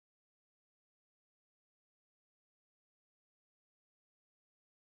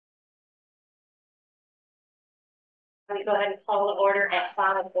Let me go ahead and call the order at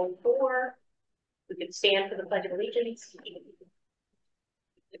 5:04. We could stand for the Pledge of Allegiance.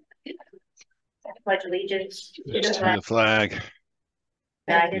 Pledge allegiance to the flag.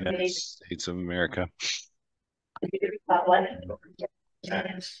 United States of America. Republic.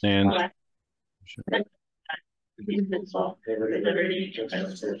 And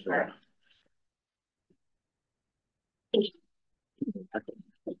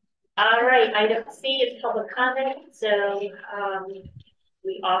all right, item C is public comment. So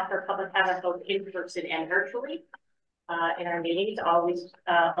we offer public comment both in person and virtually in our meetings, always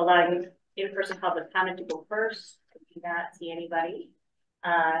allowing in-person public comment to go first. I do not see anybody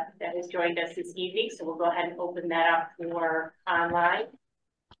that has joined us this evening, so we'll go ahead and open that up for online.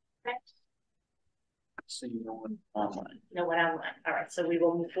 Okay. So no one online. No one online. All right, so we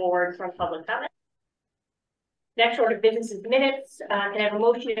will move forward from public comment. Next order of business is minutes. Can I have a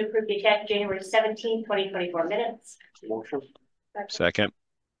motion to approve the attached January 17, 2024 minutes? Motion. second.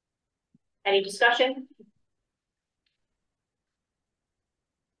 Any discussion?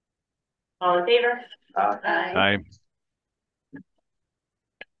 All in favor? Aye.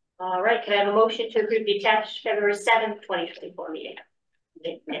 All right, can I have a motion to approve the attached February 7th, 2024 meeting?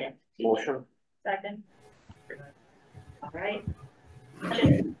 Minutes. Motion. Second. All right.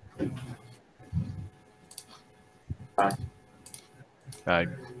 Aye. Aye.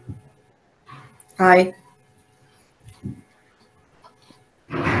 Aye.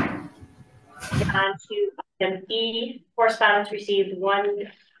 On to item E, correspondence received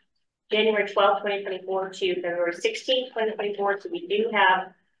January 12th, 2024 to February 16th, 2024. So we do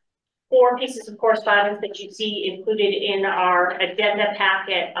have 4 pieces of correspondence that you see included in our agenda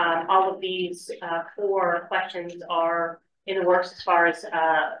packet. All of these 4 questions are in the works as far as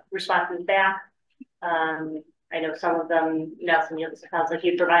responses back. I know some of them, Nelson, it sounds like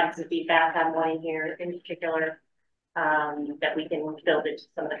you provided some feedback on one in here in particular that we can build into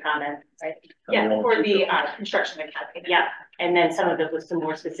some of the comments, right? Yeah, for the construction academy. Yeah, and then some of it was some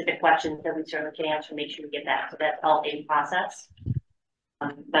more specific questions that we certainly can answer, make sure we get that. So that's all in process.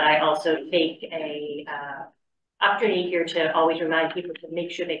 But I also take a opportunity here to always remind people to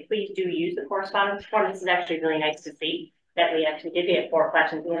make sure they please do use the correspondence form. This is actually really nice to see that we actually did get 4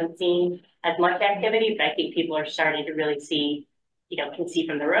 questions. We haven't seen as much activity, but I think people are starting to really see, can see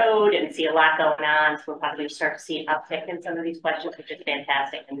from the road and see a lot going on. So we'll probably start to see an uptick in some of these questions, which is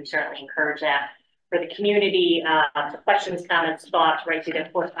fantastic. And we certainly encourage that for the community. The questions, comments, thoughts, right through the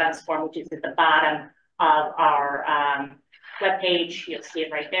correspondence form, which is at the bottom of our webpage. You'll see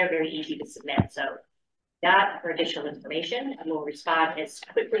it right there, very easy to submit. So that for additional information, and we'll respond as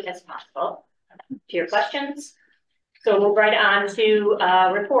quickly as possible to your questions. So we'll move right on to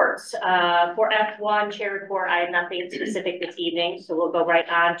reports. For F1 chair report, I have nothing specific this evening, so we'll go right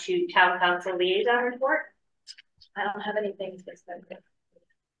on to town council liaison report. I don't have anything specific.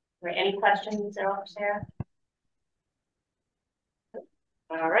 Right, any questions at all, Sarah?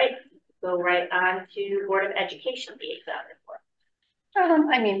 All right, go right on to Board of Education liaison report.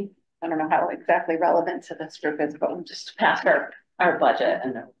 I mean, I don't know how exactly relevant to this group is, but we'll just pass our budget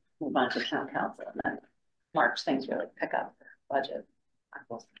and then move on to town council, and then March things really pick up for budget.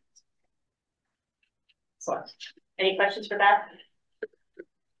 So, any questions for that?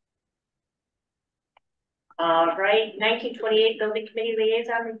 All right, 1928 building committee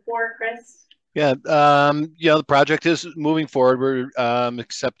liaison report, Chris. Yeah, the project is moving forward. We're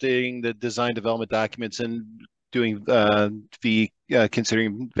accepting the design development documents and doing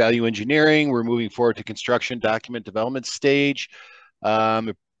considering value engineering. We're moving forward to construction document development stage.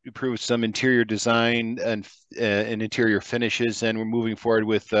 Approved some interior design and interior finishes, and we're moving forward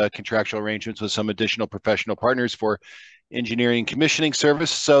with contractual arrangements with some additional professional partners for engineering commissioning service.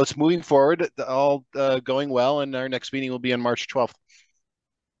 So it's moving forward, all going well, and our next meeting will be on March 12th.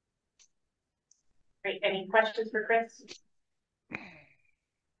 Great. Any questions for Chris?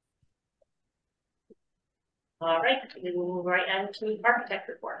 All right, we will move right on to architect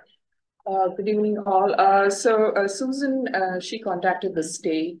report. Good evening, all. Susan, she contacted the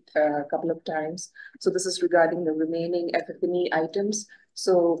state a couple of times. So this is regarding the remaining FF&E items.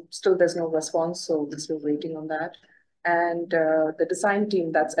 So still there's no response, so we're still waiting on that. And the design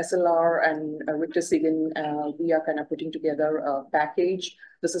team, that's SLR and Victor Sigan, we are kind of putting together a package.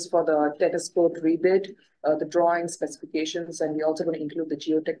 This is for the tennis court rebid, the drawing specifications, and we're also going to include the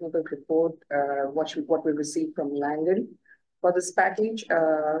geotechnical report, what we received from Langen for this package.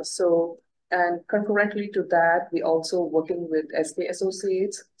 And concurrently to that, we also working with SK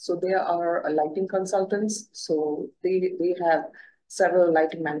Associates. So they are lighting consultants. So they have several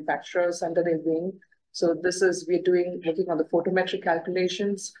lighting manufacturers under their wing. So this is, we're working on the photometric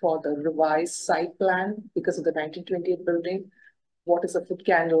calculations for the revised site plan because of the 1928 building. What is the foot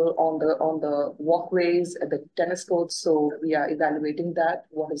candle on the walkways at the tennis courts? So we are evaluating that.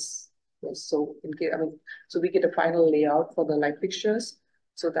 What is, so in case, so we get a final layout for the light fixtures.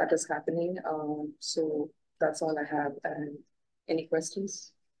 So that is happening. So that's all I have. And any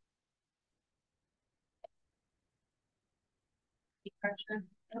questions? Thank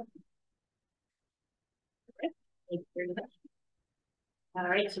you very much. All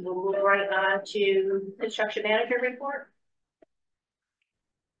right, so we'll move right on to construction manager report.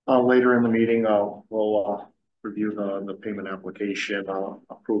 Later in the meeting, we'll review the payment application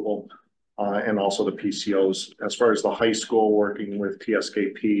approval and also the PCOs. As far as the high school, working with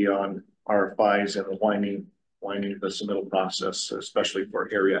TSKP on RFIs and winding the submittal process, especially for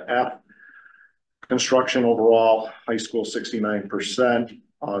area F. Construction overall, high school 69%,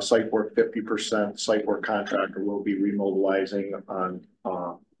 site work 50%. Site work contractor will be remobilizing on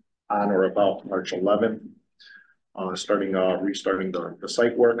or about March 11th. Restarting the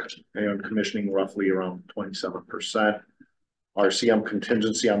site work and commissioning roughly around 27%. Our CM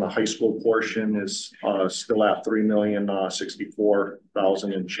contingency on the high school portion is still at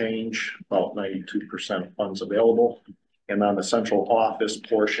 $3,064,000 and change, about 92% funds available. And on the central office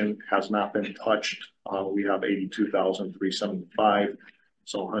portion has not been touched. We have $82,375,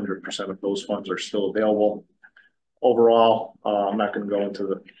 so 100% of those funds are still available. Overall, I'm not going to go into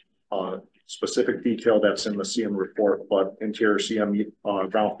the specific detail that's in the CM report, but interior CME,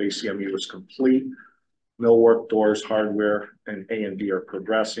 ground face CME was complete. Millwork, doors, hardware, and A&D are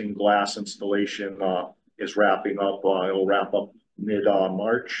progressing. Glass installation is wrapping up. It'll wrap up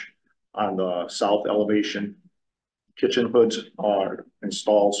mid-March on the south elevation. Kitchen hoods are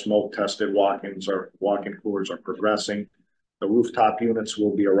installed, smoke tested, walk-in coolers are progressing. The rooftop units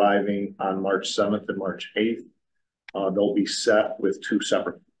will be arriving on March 7th and March 8th. They'll be set with 2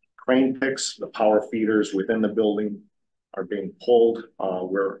 separate crane picks. The power feeders within the building are being pulled.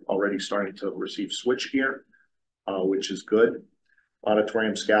 We're already starting to receive switch gear, which is good.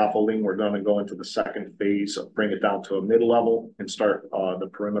 Auditorium scaffolding, we're going to go into the second phase of bring it down to a mid-level and start the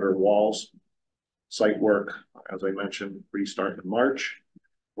perimeter walls. Site work, as I mentioned, restart in March.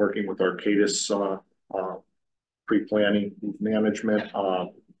 Working with Arcadis pre-planning management,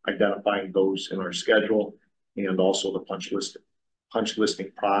 identifying those in our schedule, and also the punch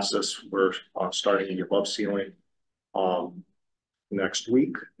listing process. We're starting the above ceiling next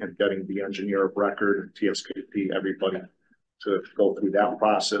week and getting the engineer of record, TSKP, everybody to go through that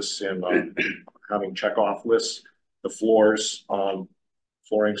process and having checkoff lists. The floorings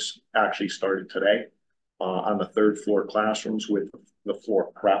actually started today on the 3rd floor classrooms with the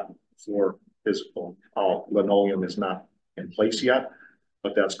floor physical. Linoleum is not in place yet,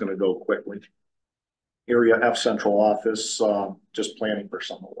 but that's going to go quickly. Area F central office, just planning for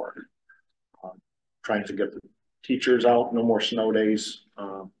summer work. Trying to get the teachers out, no more snow days.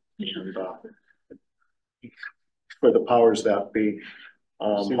 And for the powers that be,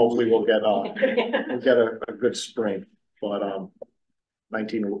 hopefully we'll get a good spring. But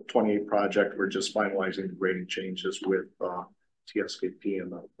 1928 project, we're just finalizing the grading changes with TSKP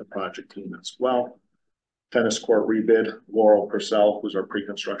and the project team as well. Tennis court rebid. Laurel Purcell, who's our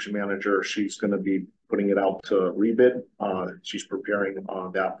pre-construction manager, she's going to be putting it out to rebid. She's preparing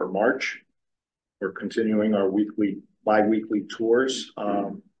that for March. We're continuing our bi-weekly tours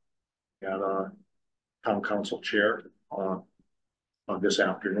and town council chair this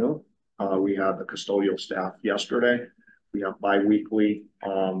afternoon. We had the custodial staff yesterday. We have bi-weekly,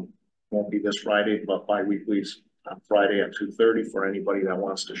 won't be this Friday, but bi-weeklies on Friday at 2:30 for anybody that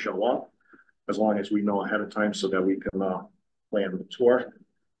wants to show up, as long as we know ahead of time so that we can plan the tour.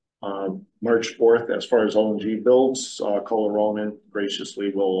 March 4th, as far as O&G builds, Coloronen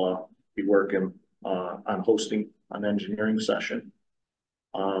graciously will be working on hosting an engineering session.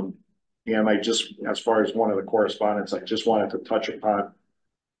 And as far as one of the correspondents, I just wanted to touch upon,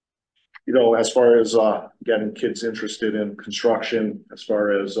 as far as getting kids interested in construction, as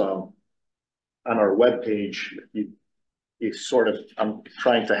far as on our webpage, I'm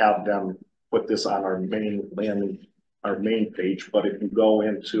trying to have them put this on our main page, but if you go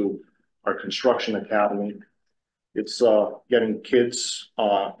into our construction academy, it's getting kids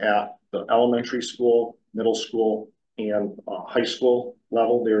at the elementary school, middle school, and high school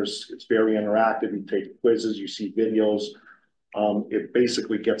level. It's very interactive. You take quizzes, you see videos. It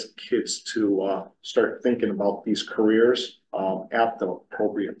basically gets kids to start thinking about these careers at the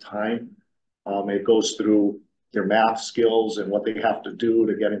appropriate time. It goes through their math skills and what they have to do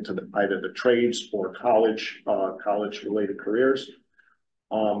to get into either the trades or college related careers.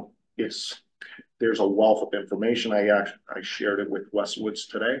 there's a wealth of information. I shared it with Westwoods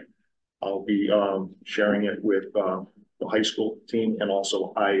today. I'll be sharing it with the high school team and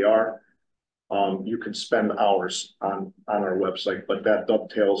also IER. You can spend hours on our website, but that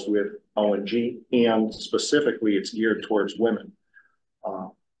dovetails with ONG, and specifically it's geared towards women.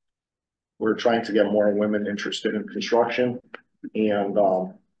 We're trying to get more women interested in construction, and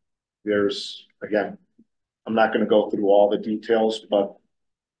there's, again, I'm not going to go through all the details, but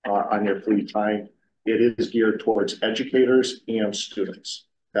on your free time, it is geared towards educators and students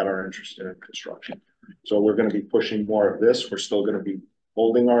that are interested in construction. So we're going to be pushing more of this. We're still going to be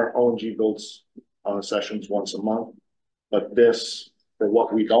holding our ONG builds sessions once a month, but this, for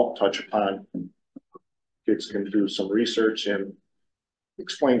what we don't touch upon, kids can do some research and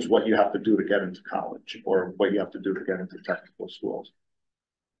explains what you have to do to get into college or what you have to do to get into technical schools,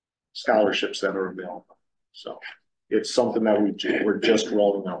 scholarships that are available. So it's something that we're just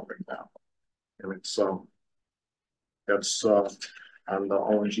rolling out right now, and it's that's on the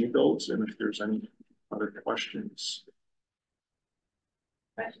ONG builds. And if there's any other questions.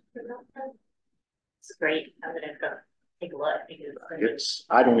 It's great. I'm gonna go take a look because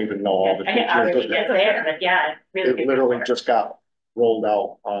I don't even know all the details. it's there, but yeah, it literally just got rolled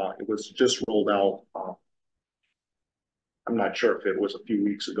out. It was just rolled out. I'm not sure if it was a few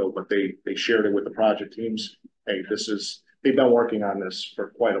weeks ago, but they shared it with the project teams. Hey, they've been working on this for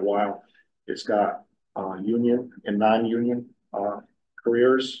quite a while. It's got union and non-union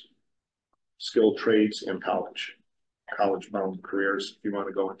careers, skilled trades, and college-bound careers if you want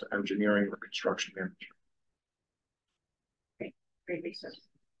to go into engineering or construction management. Great resource.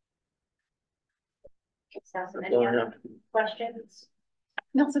 Any other questions?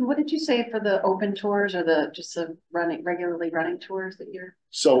 Nelson, what did you say for the open tours or just the regularly running tours that you're?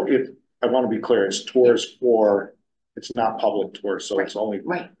 So I want to be clear, it's tours it's not public tours, so it's only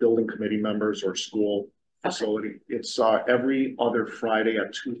building committee members or school facility. It's every other Friday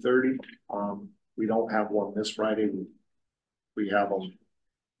at 2:30. We don't have one this Friday. We have them.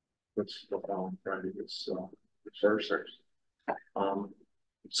 What's the following Friday? It's the first.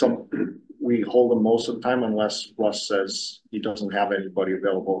 We hold them most of the time unless Russ says he doesn't have anybody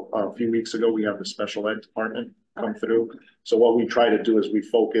available. A few weeks ago, we have the special ed department come through. So what we try to do is we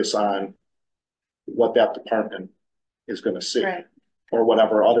focus on what that department is going to see, or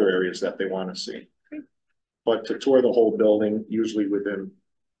whatever other areas that they want to see. But to tour the whole building, usually within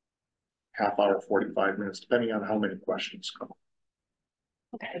half hour, 45 minutes, depending on how many questions come.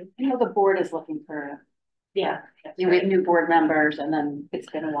 Okay, I know the board is looking for, we have new board members, and then it's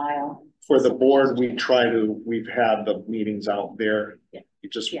been a while. For the board, we've had the meetings out there. You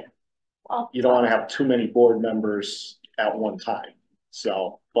just, you don't want to have too many board members at one time.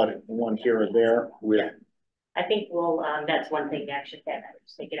 So, but one here or there, I think that's one thing actually that I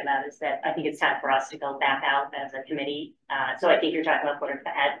was thinking about is that I think it's time for us to go back out as a committee. So I think you're talking about sort of the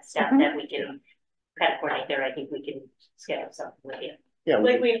head stuff that we can kind of coordinate there. I think we can schedule something with you. Yeah,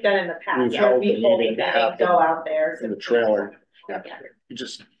 like we've done in the past. We've held the meeting that go out there in the trailer. You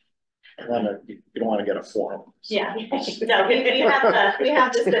just you don't want to get a forum. So. Yeah, no, we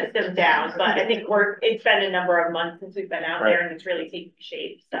have the system down, but I think it's been a number of months since we've been out there, and it's really taking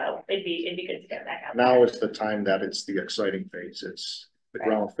shape. So it'd be good to get back out. Now is the time that it's the exciting phase. It's the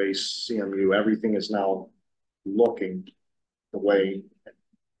ground face CMU. Everything is now looking the way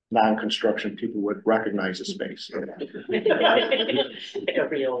non-construction people would recognize a space. Like a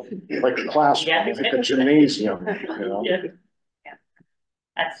real, like a classroom, like a gymnasium, you know? Yeah.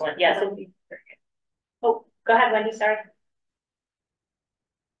 Excellent. Yes. Oh, go ahead, Wendy. Sorry.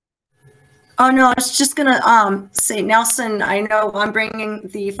 Oh no, I was just gonna say, Nelson, I know I'm bringing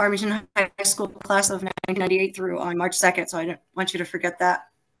the Farmington High School class of 1998 through on March 2nd, so I don't want you to forget that.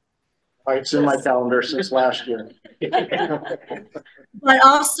 It's in my calendar since last year. But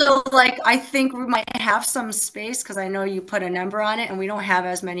also, like, I think we might have some space because I know you put a number on it, and we don't have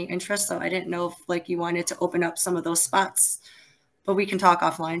as many interests, so I didn't know if like you wanted to open up some of those spots. But we can talk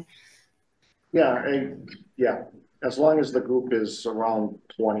offline. Yeah, yeah. As long as the group is around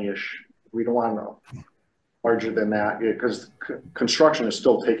 20-ish, we don't want to larger than that because construction is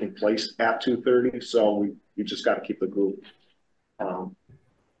still taking place at 2:30. So we just got to keep the group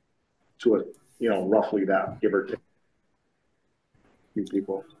to a roughly that, give or take few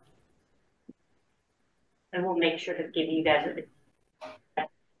people. And we'll make sure to give you guys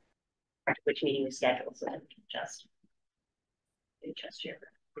which meeting we schedule so that we can just adjust your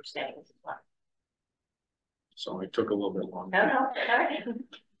schedules as well. So it took a little bit longer. No, all right.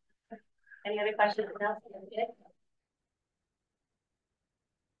 Any other questions? I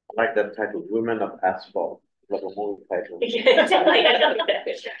like that title, Women of Asphalt, like a movie title.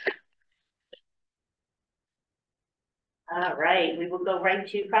 All right, we will go right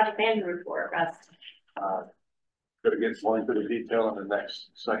to project manager report, Russ. Gonna get more into the detail in the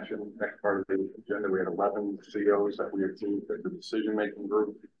next section, next part of the agenda. We had 11 COs that we approved as the decision-making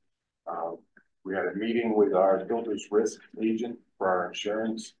group. We had a meeting with our builder's risk agent for our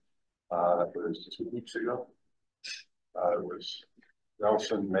insurance. That was 2 weeks ago. It was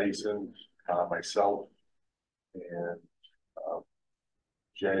Nelson, Mason, myself, and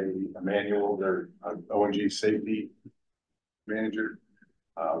Jay Emmanuel, their O&G safety manager.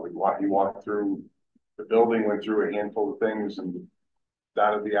 He walked through the building, went through a handful of things and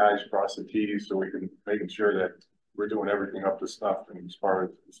dotted the I's, crossed the T's, so we can making sure that we're doing everything up to snuff. And as far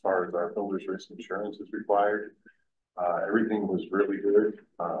as our builder's risk insurance is required, everything was really good.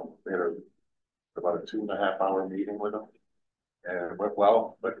 We had about a 2.5-hour meeting with him, and it went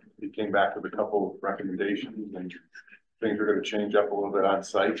well. But he came back with a couple of recommendations, and things are going to change up a little bit on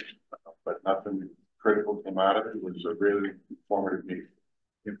site, but nothing critical came out of it. It was a really informative meeting.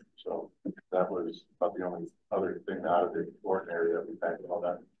 So that was about the only other thing out of the ordinary that we had all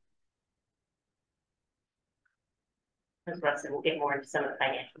that. As Russ said, we'll get more into some of the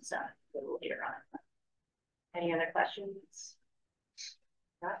financial stuff a little later on. Any other questions?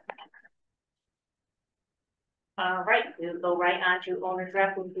 All right, we'll go right on to owner's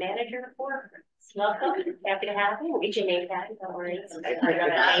rep with manager report. Welcome, happy to have you. Get your name tag, don't worry. I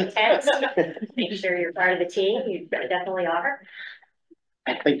got a name tag. Make sure you're part of the team. You definitely are.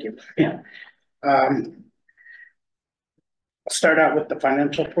 Thank you. Yeah. I'll start out with the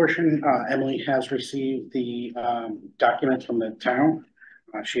financial portion. Emily has received the documents from the town.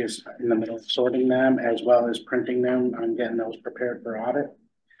 She is in the middle of sorting them as well as printing them and getting those prepared for audit.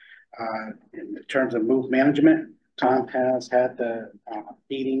 In terms of move management, Tom has had the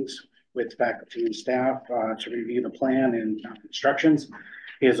meetings with faculty and staff to review the plan and instructions.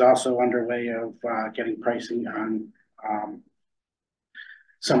 He is also underway of getting pricing on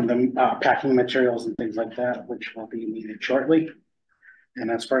some of the packing materials and things like that, which will be needed shortly. And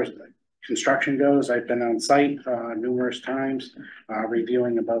as far as the construction goes, I've been on site numerous times,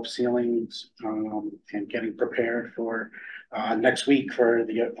 reviewing above ceilings and getting prepared for next week for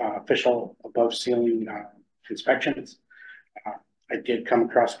the official above ceiling inspections. I did come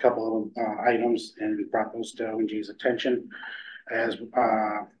across a couple of items and brought those to O&G's attention as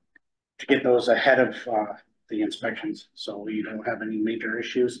to get those ahead of the inspections, so we don't have any major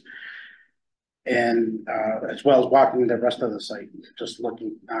issues. And as well as walking the rest of the site, just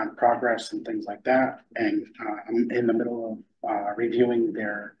looking on progress and things like that. And I'm in the middle of reviewing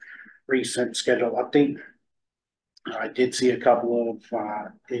their recent schedule update. I did see a couple of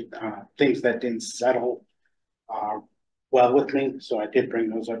things that didn't settle well with me, so I did bring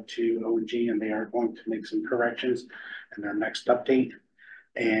those up to O&G, and they are going to make some corrections in their next update.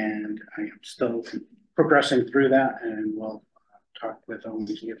 And I am still progressing through that, and we'll talk with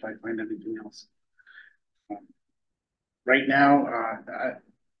O&G if I find anything else. Right now,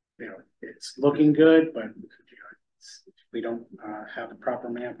 it's looking good, but we don't have the proper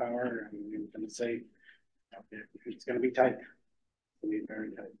manpower, and I'm going to say it's going to be tight. It's going to be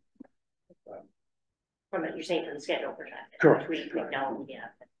very tight. From it, you're saying from the schedule perspective. Correct. We know, yeah.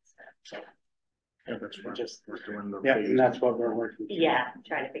 So, Yeah, that's right. Just we're doing the and that's what we're working through. Yeah,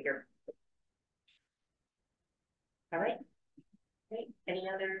 trying to figure. All right. Great. Any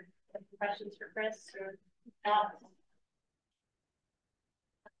other questions for Chris or thoughts?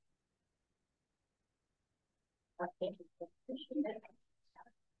 Okay.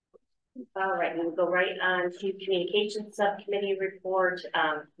 All right, we'll go right on to communications subcommittee report.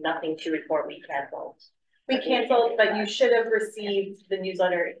 Nothing to report. We canceled. We canceled, but you should have received the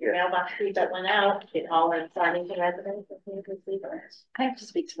newsletter in your mailbox that went out. Did all our Farmington residents receive it? I have to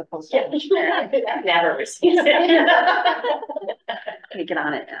speak to the post office. Never received it. Okay, get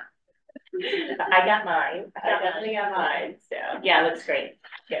on it now. I got mine. I definitely got mine, so. Yeah, looks great.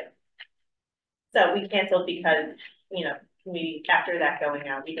 Good. So we canceled because, after that going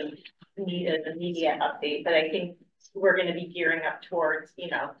out, we didn't need an immediate update, but I think we're gonna be gearing up towards,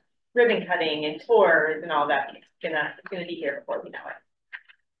 ribbon cutting and tours and all that. It's gonna be here before we know it.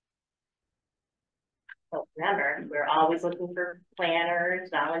 Well, remember, we're always looking for planners,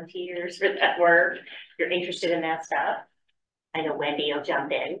 volunteers for that work. If you're interested in that stuff. I know Wendy will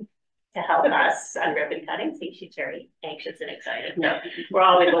jump in to help us on ribbon cutting. See, she's very anxious and excited. No, we're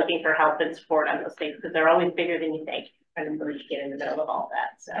always looking for help and support on those things because they're always bigger than you think. And really get in the middle of all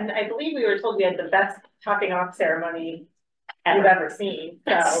that. So, and I believe we were told we had the best topping off ceremony we've ever seen.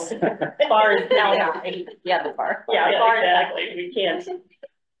 So as far as now, Yeah, the bar. yeah, exactly. We can't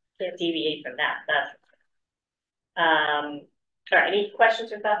deviate from that. That's all right. Any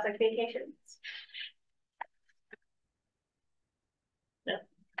questions or thoughts on communications?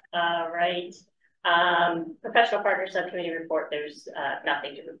 All right. Professional partner subcommittee report, there's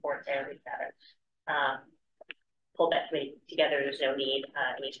nothing to report there. We've got pulled that committee together. There's no need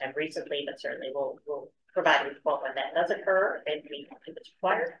anytime recently, but certainly we'll provide a report when that does occur if it's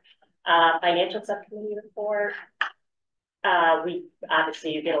required. Financial subcommittee report. We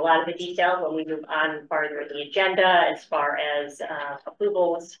obviously get a lot of the details when we move on farther in the agenda as far as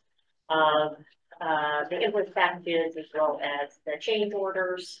approvals of the invoice packages as well as the change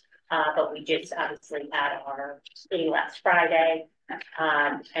orders. But we just obviously had our meeting last Friday.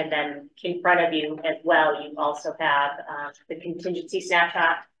 And then in front of you as well, you also have the contingency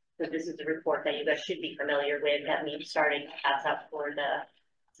snapshot. So this is a report that you guys should be familiar with that means starting to pass out for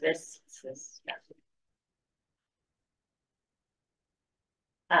this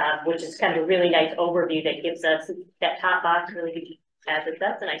which is kind of a really nice overview that gives us that top box really as it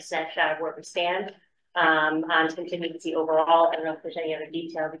does a nice snapshot of where we stand on contingency overall. I don't know if there's any other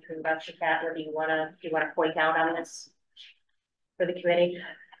detail between Russ and Kat, whether you want to point out on this for the committee.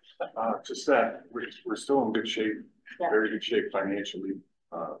 Just that we're still in good shape, very good shape financially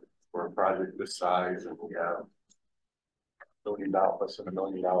for a project this size, and we have $1 million, less than $1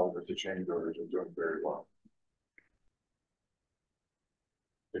 million worth of change orders. Are doing very well.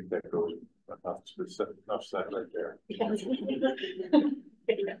 I think that goes enough said right there.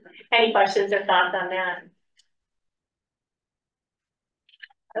 Any questions or thoughts on that?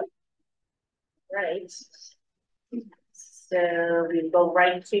 Oh. Right. So we go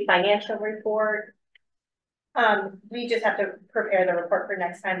right to financial report. We just have to prepare the report for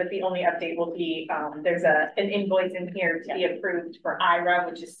next time, but the only update will be there's an invoice in here to be approved for IRA,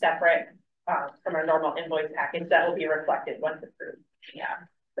 which is separate from our normal invoice package. That will be reflected once approved. Yeah,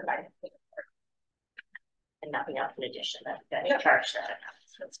 the financial report. And nothing else in addition that charge that.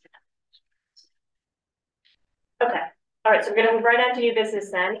 Okay. All right, so we're going to move right on to new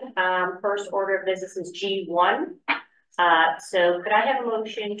business then. First order of business is G1. So could I have a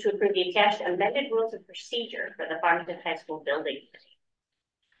motion to approve the attached amended rules of procedure for the Farmington High School building?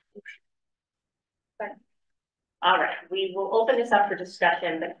 All right, we will open this up for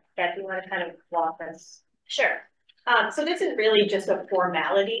discussion, but Kat, do you want to kind of walk us? Sure. So this is really just a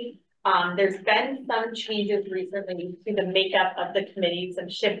formality. There's been some changes recently to the makeup of the committee, some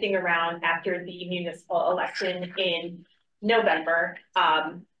shifting around after the municipal election in November.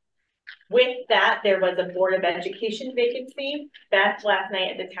 With that, there was a Board of Education vacancy. That last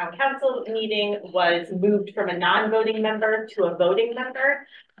night at the town council meeting was moved from a non-voting member to a voting member.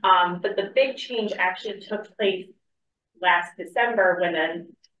 But the big change actually took place last December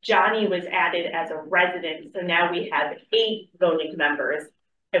when Johnny was added as a resident. So now we have 8 voting members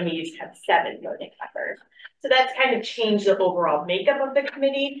and we used to have 7 voting members. So that's kind of changed the overall makeup of the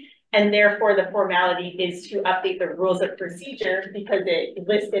committee. And therefore the formality is to update the rules of procedure because it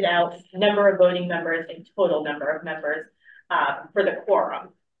listed out number of voting members and total number of members for the quorum.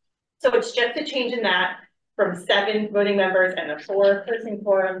 So it's just a change in that from 7 voting members and a 4-person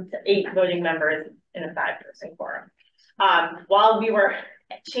quorum to 8 voting members and a 5-person quorum. While we were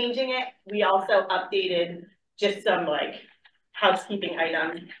changing it, we also updated just some like housekeeping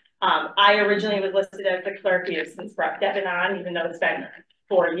items. I originally was listed as the clerk. We have since brought Devin on, even though it's been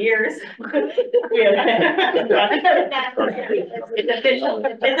 4 years. It's official.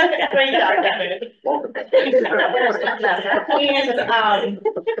 And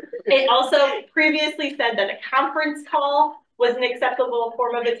it also previously said that a conference call was an acceptable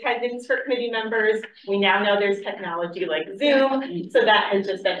form of attendance for committee members. We now know there's technology like Zoom, so that has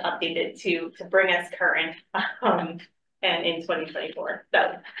just been updated to bring us current and in 2024.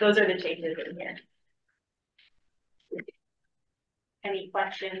 So those are the changes in here. Any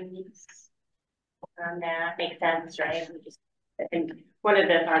questions on that? Makes sense, right? I think one of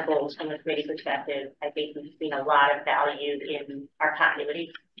our goals from the committee perspective, I think we've seen a lot of value in our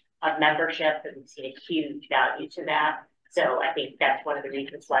continuity of membership, and we've seen a huge value to that. So I think that's one of the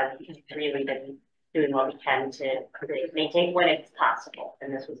reasons why we've really been doing what we can to maintain when it's possible.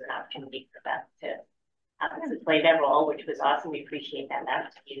 And this was an opportunity for that to play that role, which was awesome. We appreciate that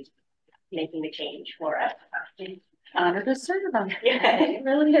attitude, making the change for us. Honored to serve them. Yeah, it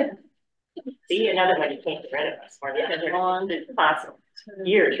really is. See, another one you can't get rid of us for because they're long, awesome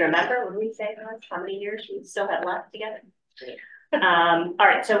years. Remember when we say how many years we still have left together? All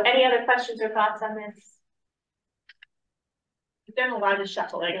right. So, any other questions or thoughts on this? We've done a lot of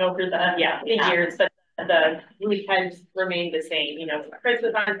shuffling over the years, but the group has remained the same. You know, Chris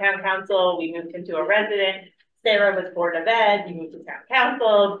was on town council. We moved him to a resident. Sarah was Board of Ed. We moved to town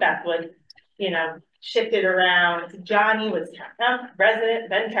council. Beth was, you know, shifted around. Johnny was resident,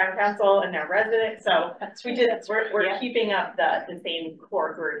 then town council, and now resident, so we're keeping up the same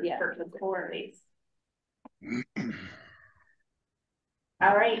core group for the core base.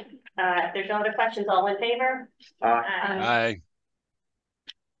 All right, if there's no other questions, all in favor? Aye.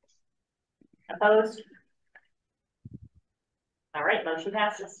 Opposed? All right, motion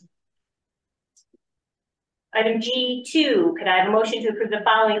passes. Item G2, could I have a motion to approve the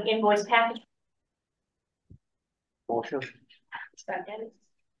following invoice package? Motion. Second.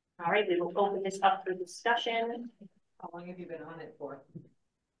 All right, we will open this up for discussion. How long have you been on it for?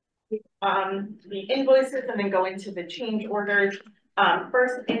 The invoices and then go into the change orders.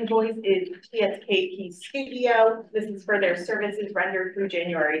 First invoice is TSKP Studio. This is for their services rendered through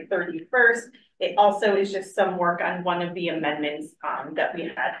January 31st. It also is just some work on one of the amendments that we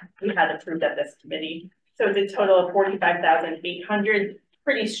had approved at this committee. So it's a total of $45,800.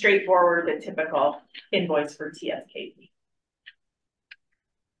 Pretty straightforward, the typical invoice for TSKP.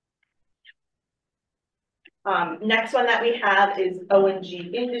 Next one that we have is ONG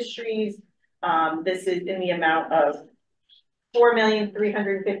Industries. This is in the amount of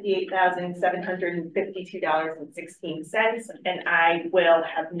 $4,358,752.16, and I will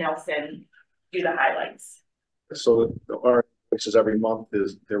have Nelson do the highlights. So our invoices every month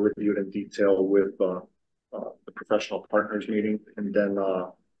they're reviewed in detail with the professional partners meeting, and then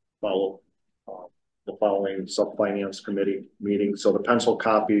follow the following sub-finance committee meeting. So the pencil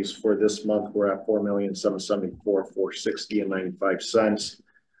copies for this month were at $4,774,460.95.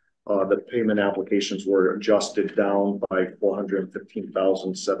 The payment applications were adjusted down by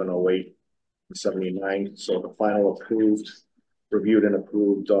 $415,708.79. So the final reviewed and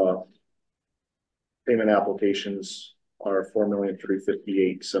approved payment applications are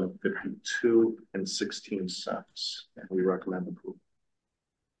 $4,358,752.16, and we recommend approval.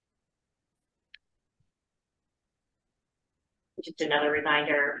 Just another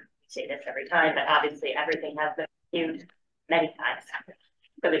reminder, I say this every time, but obviously everything has been reviewed many times.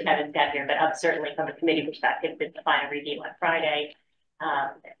 So we haven't got here, but certainly from a committee perspective, it's the final review on Friday,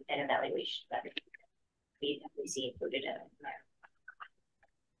 and evaluation of everything we see included in it.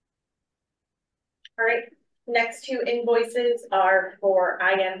 All right, next two invoices are for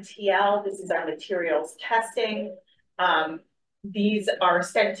IMTL. This is our materials testing. These are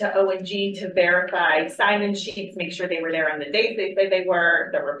sent to ONG to verify sign-in sheets, make sure they were there on the dates they say they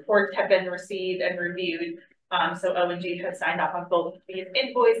were. The reports have been received and reviewed. So ONG has signed off on both these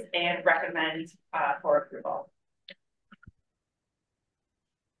invoices and recommend for approval.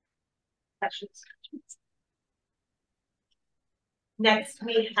 Questions? Next,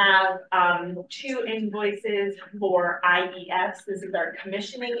 we have two invoices for IES. This is our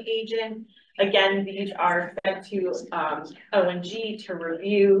commissioning agent. Again, these are sent to ONG to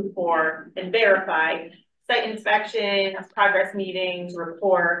review and verify site inspections, progress meetings,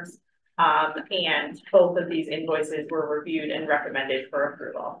 reports, and both of these invoices were reviewed and recommended for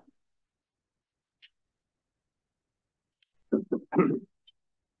approval.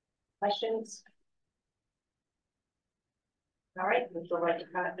 Questions? All right, we'll go right to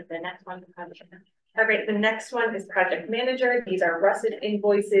the next one. All right, the next one is project manager. These are rusted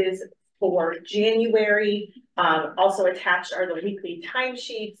invoices for January. Also attached are the weekly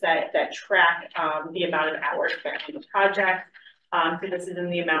timesheets that track the amount of hours spent on the project. So this is in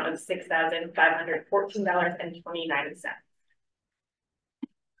the amount of $6,514.29.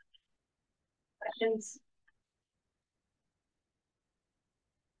 Questions?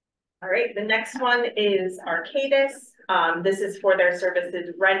 All right, the next one is Arcadis. This is for their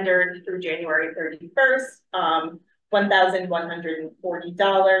services rendered through January 31st,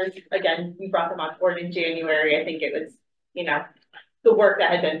 $1,140. Again, we brought them on board in January. I think it was, the work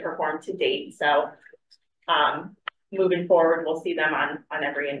that had been performed to date. So moving forward, we'll see them on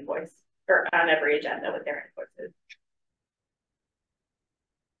every invoice or on every agenda with their invoices.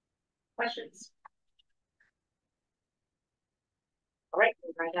 Questions? All right,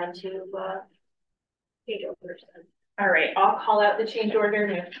 we'll right on to change orders. All right, I'll call out the change order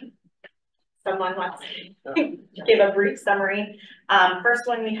if someone wants to give a brief summary. First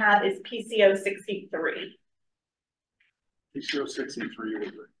one we have is PCO 63. PCO 63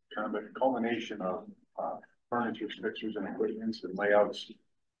 was kind of a culmination of furniture, fixtures, and equipment and layouts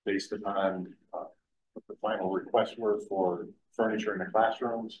based upon what the final requests were for furniture in the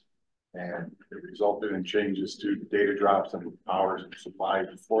classrooms. And it resulted in changes to data drops and hours and supplies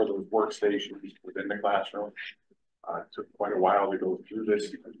for those workstations within the classroom. It took quite a while to go through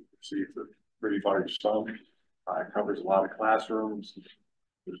this. You can see it's a pretty large sum. It covers a lot of classrooms.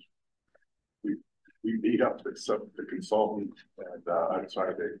 We beat up the consultant and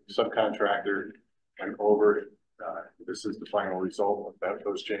the subcontractor went over, this is the final result of that,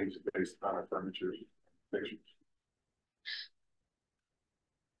 those changes based on our furniture pictures.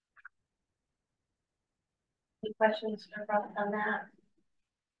 Any questions or thoughts on that?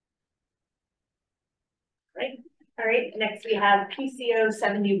 Right. All right. Next we have PCO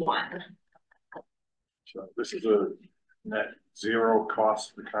 71. So this is a net zero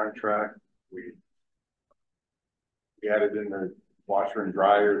cost of the contract. We added in the washer and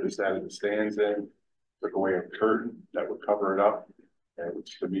dryer, just added the stands in, took away a curtain that would cover it up, and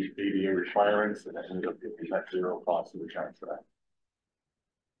which to meet ADA requirements, and it ended up being net zero cost of the contract.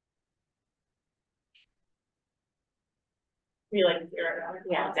 You like zero?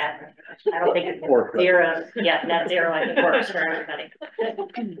 Yeah, that, I don't think it's zero. Yeah, net zero, I think works for everybody.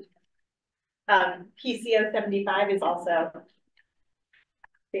 PCO 75 is also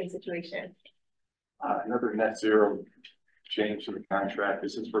same situation. Another net zero change to the contract.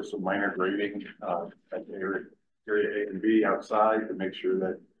 This is for some minor grading at area A and B outside to make sure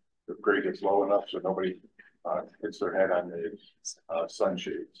that the grade is low enough so nobody hits their head on the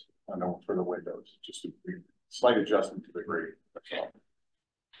sunshades for the windows. Just a slight adjustment to the grade. That's all.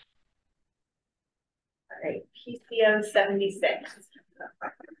 All right, PCO 76.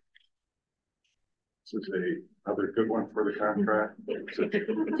 This is another good one for the contract. It's a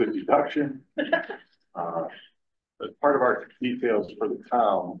deduction. As part of our details for the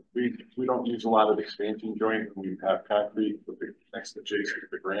town, we don't use a lot of expansion joint. We have concrete with the next adjacent to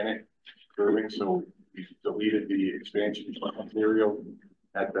the granite curving, so we deleted the expansion material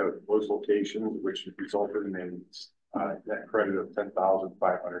at those locations, which resulted in a net credit of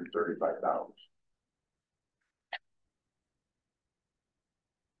 $10,535.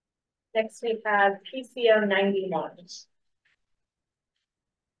 Next we have PCO 91.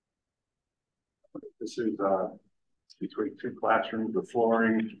 This is between two classrooms, the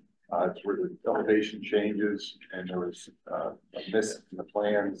flooring, it's where the elevation changes, and there was a miss in the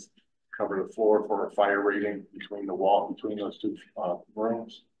plans, cover the floor for a fire rating between those two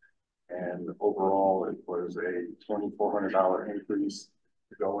rooms. And overall, it was a $2,400 increase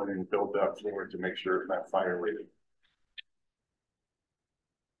to go in and build that floor to make sure it met fire rating.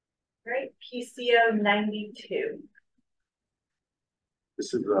 All right, PCO 92.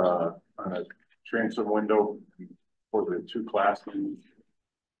 This is on a transom window for the two classrooms.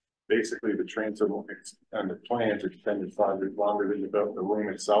 Basically, the transom and the plans extended farther longer than the room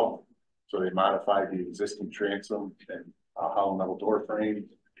itself. So they modified the existing transom and hollow metal door frame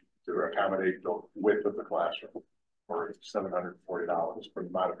to accommodate the width of the classroom for $740 for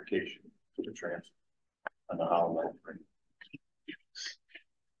the modification to the transom and the hollow metal frame.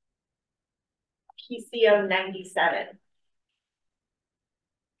 PCO 97.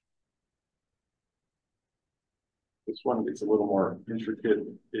 This one gets a little more intricate.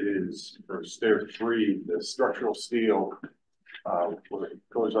 It is for stair 3, the structural steel where it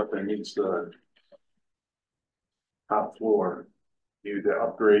goes up and meets the top floor. Needed to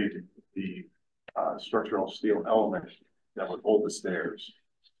upgrade the structural steel element that would hold the stairs.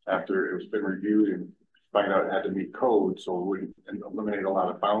 After it was been reviewed and find out it had to meet code, so it would eliminate a lot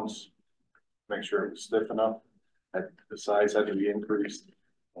of bounce. Make sure it was stiff enough. The size had to be increased,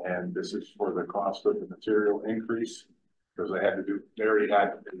 and this is for the cost of the material increase because they already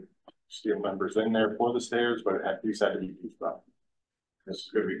had the steel members in there for the stairs, but these had to be beefed up. This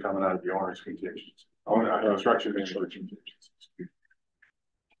is going to be coming out of the owner's contingency. Construction manager contingency.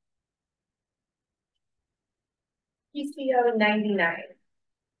 PCO 99.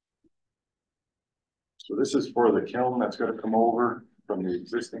 So this is for the kiln that's going to come over from the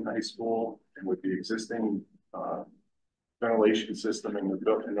existing high school, and with the existing ventilation system in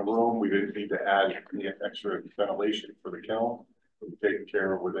the room, we didn't need to add any extra ventilation for the kiln. We've taken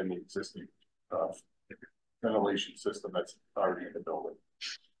care of within the existing ventilation system that's already in the building.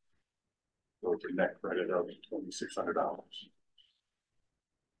 So it's a net credit of $2,600.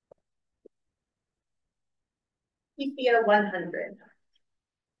 PCO 100.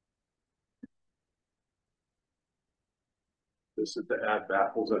 This is to add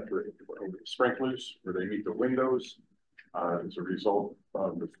baffles at the sprinklers where they meet the windows. As a result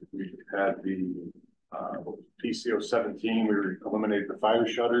of we had the PCO 17, we eliminated the fire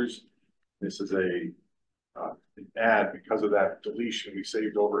shutters. This is an add because of that deletion. We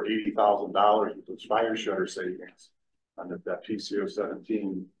saved over $80,000 with those fire shutter savings on that PCO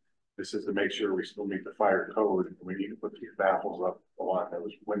 17. This is to make sure we still meet the fire code, and we need to put these baffles up along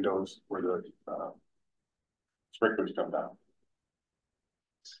those windows where the sprinklers come down.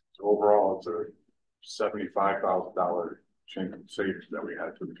 So overall, it's a $75,000 change in savings that we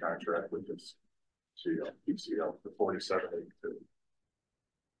had to the contract with this PCO, the 4782.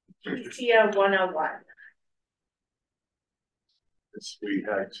 PCO 101. This we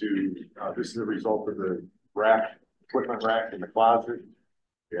had to, this is a result of the equipment rack in the closet.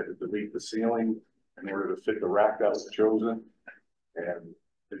 We had to delete the ceiling in order to fit the rack that was chosen. And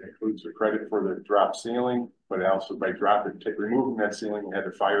it includes the credit for the drop ceiling, but also by removing that ceiling, we had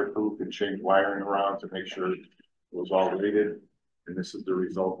to fireproof and change wiring around to make sure it was all rated. And this is the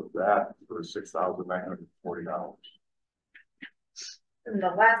result of that for $6,940. And the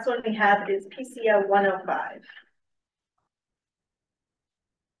last one we have is PCO 105.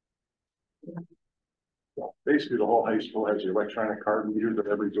 Basically, the whole high school has the electronic card readers at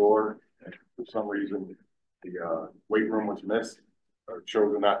every door. And for some reason, the weight room was missed or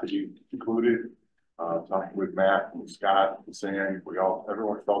chosen not to be included. Talking with Matt and Scott and Sam,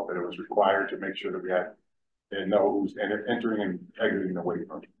 everyone felt that it was required to make sure that we had and know who's entering and exiting the weight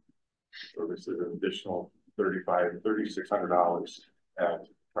room. So this is an additional $3,600 at the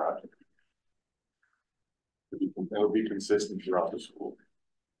project. It'll be consistent throughout the school.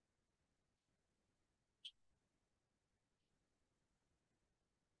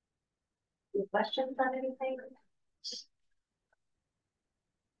 Any questions on anything?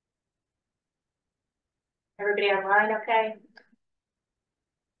 Everybody online, okay?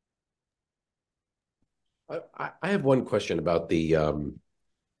 I have one question about the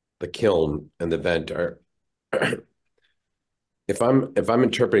kiln and the vent. If I'm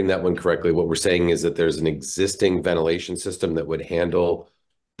interpreting that one correctly, what we're saying is that there's an existing ventilation system that would handle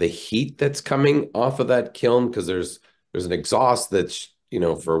the heat that's coming off of that kiln, because there's an exhaust that's, you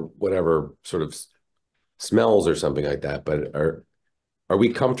know, for whatever sort of smells or something like that. But are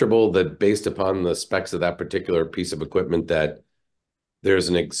we comfortable that based upon the specs of that particular piece of equipment that there's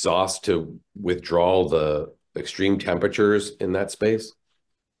an exhaust to withdraw the extreme temperatures in that space?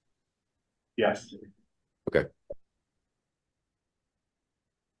 Yes. Okay.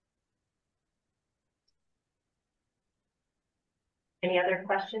 Any other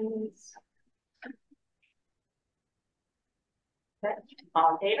questions? Okay.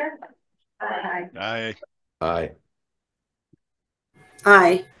 All in favor? Aye. Aye. Aye.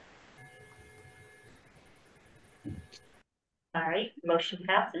 Aye. All right, motion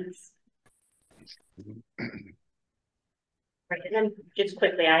passes. Right, and then just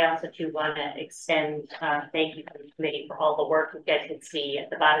quickly, I also too want to extend thank you to the committee for all the work. You guys can see at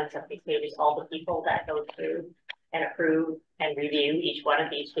the bottom of these pages all the people that go through and approve and review each one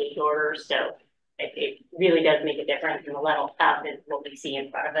of these change orders. So it really does make a difference, and the level of confidence what we see in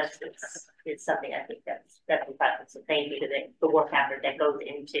front of us is something I think that's impressive. So thank you to the work effort that goes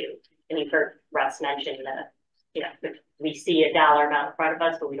into, and you've heard Russ mention you know, we see a dollar amount in front of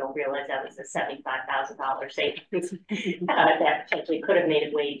us, but we don't realize that was a $75,000 savings that potentially could have made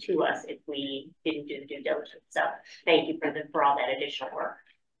its way to us if we didn't do the due diligence. So thank you for all that additional work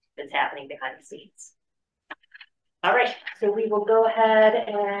that's happening behind the scenes. All right, so we will go ahead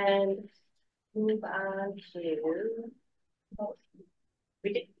and move on to. Oh,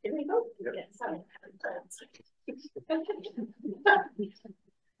 didn't we vote? Yes.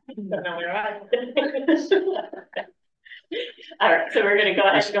 Don't know where I All right, so we're going to go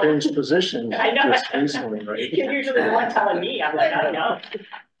ahead and go. Changed position. I know. Just recently, right? You're usually the one telling me. I'm like, I don't know.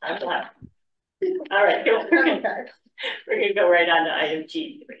 I'm glad. All right, we're going to go right on to item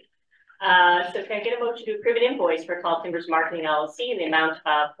G3. So can I get a motion to approve an invoice for Tall Timbers Marketing LLC in the amount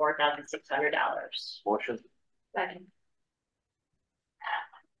of $4,600? Motion. Second.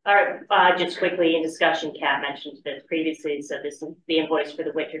 All right, just quickly in discussion, Kat mentioned this previously. So this is the invoice for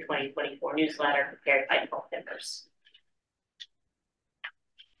the winter 2024 newsletter prepared by Tall Timbers.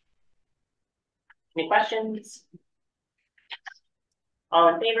 Any questions?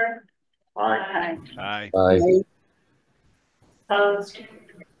 All in favor? Aye. Aye. Aye. Opposed?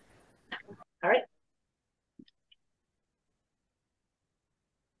 All right.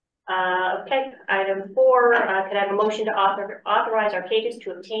 Okay, item 4, could I have a motion to authorize Arcadis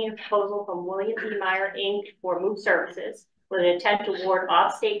to obtain a proposal from William B. Meyer, Inc. for move services with an intent to award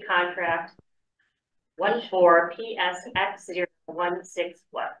off-state contract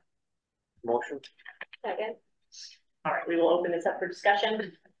 14PSX0161. Motion. Second. All right, we will open this up for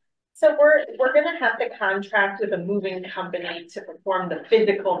discussion. So we're gonna have to contract with a moving company to perform the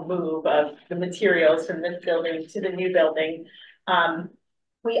physical move of the materials from this building to the new building.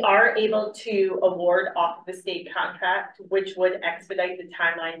 We are able to award off the state contract, which would expedite the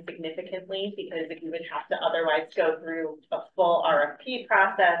timeline significantly because we would have to otherwise go through a full RFP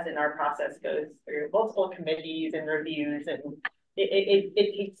process, and our process goes through multiple committees and reviews, and it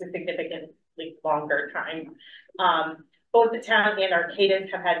takes a significantly longer time. Both the town and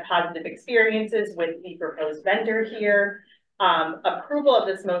Arcadis have had positive experiences with the proposed vendor here. approval of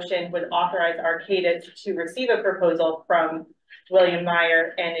this motion would authorize Arcadis to receive a proposal from William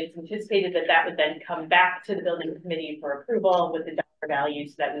Meyer, and it's anticipated that that would then come back to the building committee for approval with the dollar value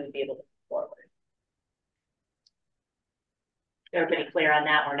so that we would be able to move forward. Everybody clear on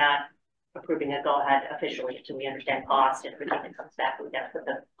that? We're not approving a go-ahead officially until we understand cost, and everything that comes back, we got to put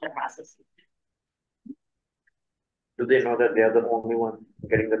the process. Do they know that they are the only one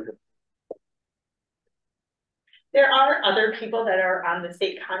getting the? There are other people that are on the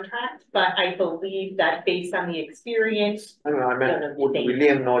state contract, but I believe that based on the experience. I don't know, I mean, would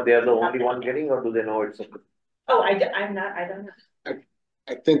William know they are the only one getting, or do they know it's a? Oh, I don't know.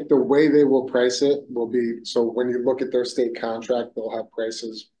 I think the way they will price it will be, so when you look at their state contract, they'll have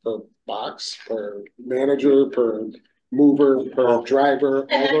prices per box, per manager, per mover, per driver,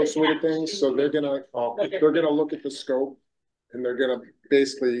 all those sort of things. So they're gonna look at the scope and they're gonna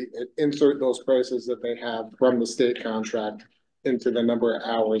basically insert those prices that they have from the state contract into the number of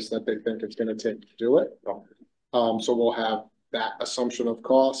hours that they think it's gonna take to do it. So we'll have that assumption of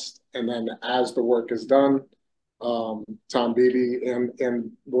cost, and then as the work is done, Tom Beebe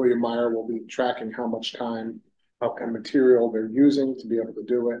and William Meyer will be tracking how much time and material they're using to be able to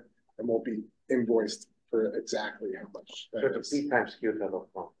do it, and will be invoiced for exactly how much. So the P times Q type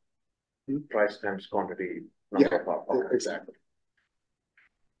of price times quantity. Number of Exactly.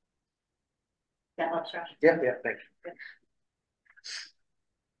 That helps, Josh. Yeah, thank you.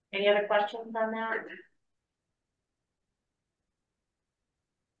 Any other questions on that?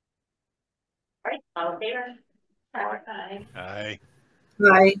 All right, all in favor? Aye. Aye.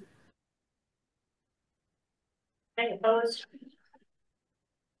 Aye. Any opposed?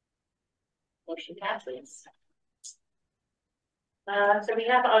 Motion passes. So we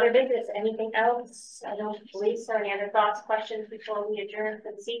have other business. Anything else? I don't believe so. Any other thoughts, questions before we adjourn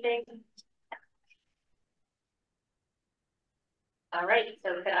for this evening? All right,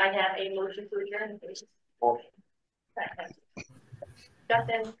 so could I have a motion to adjourn, please? Motion. Second.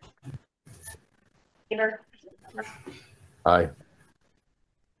 Justin? Favor? Aye.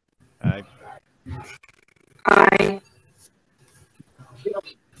 Aye. Aye.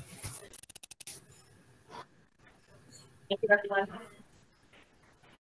 Thank you, everyone.